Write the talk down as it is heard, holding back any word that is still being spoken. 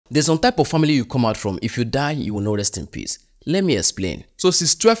There's some type of family you come out from. If you die, you will not rest in peace. Let me explain. So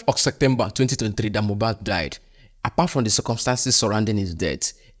since 12th of September 2023 that Mohbad died, apart from the circumstances surrounding his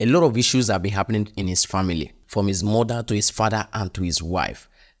death, a lot of issues have been happening in his family, from his mother to his father and to his wife.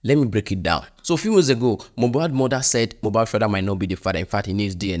 Let me break it down. So a few months ago, Mohbad's mother said Mohbad's father might not be the father. In fact, he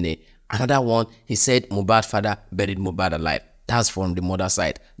needs DNA. Another one, he said Mohbad's father buried Mohbad alive. That's from the mother's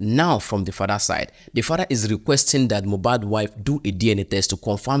side. Now from the father's side, the father is requesting that Mohbad's wife do a DNA test to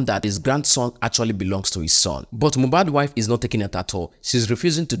confirm that his grandson actually belongs to his son. But Mohbad's wife is not taking it at all. She's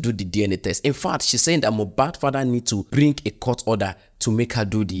refusing to do the DNA test. In fact, she's saying that Mohbad's father needs to bring a court order to make her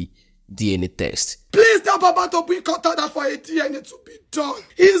do the DNA test. Please tell Baba to bring court order for a DNA to be done.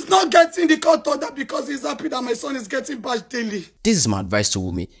 He's not getting the court order because he's happy that my son is getting bashed daily. This is my advice to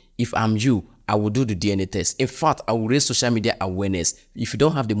Wumi. If I'm you, I will do the DNA test. In fact, I will raise social media awareness. If you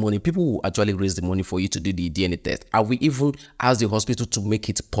don't have the money, people will actually raise the money for you to do the DNA test. I will even ask the hospital to make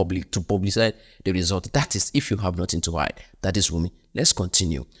it public, to publicize the result. That is if you have nothing to hide. That is Wumi. Let's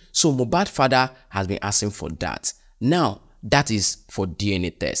continue. So Mohbad's father has been asking for that. Now, that is for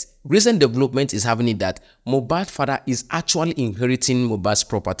DNA test. Recent development is having it that Mohbad's father is actually inheriting Mohbad's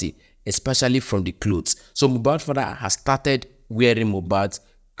property, especially from the clothes. So Mohbad's father has started wearing Mohbad's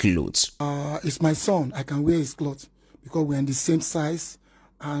clothes. It's my son. I can wear his clothes because we're in the same size.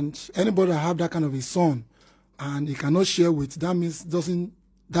 And anybody that have that kind of a son and he cannot share with, that means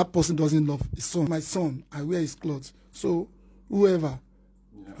that person doesn't love his son. My son, I wear his clothes. So whoever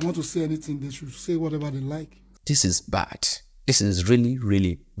want to say anything, they should say whatever they like. This is bad. This is really,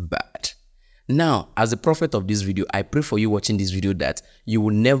 really bad. Now, as the prophet of this video, I pray for you watching this video that you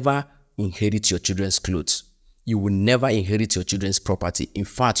will never inherit your children's clothes. You will never inherit your children's property. In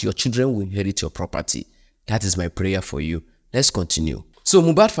fact, your children will inherit your property. That is my prayer for you. Let's continue. So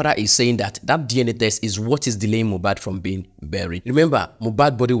Mohbad's father is saying that DNA test is what is delaying Mohbad from being buried. Remember,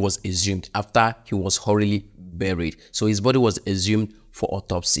 Mohbad's body was exhumed after he was horribly buried. So his body was exhumed for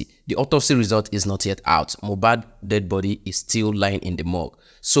autopsy. The autopsy result is not yet out. Mohbad's dead body is still lying in the morgue.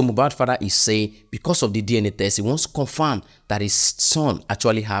 So Mohbad's father is saying because of the DNA test, he wants to confirm that his son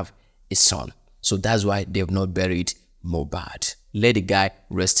actually have a son. So that's why they have not buried Mohbad. Let the guy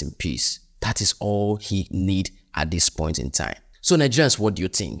rest in peace. That is all he need at this point in time. So Nigerians, what do you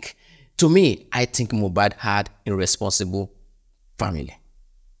think? To me, I think Mohbad had a irresponsible family.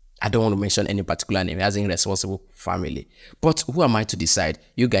 I don't want to mention any particular name. He has an irresponsible family. But who am I to decide?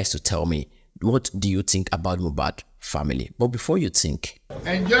 You guys to tell me. What do you think about Mohbad family? But before you think,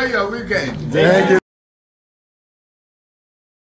 enjoy your weekend. Thank you.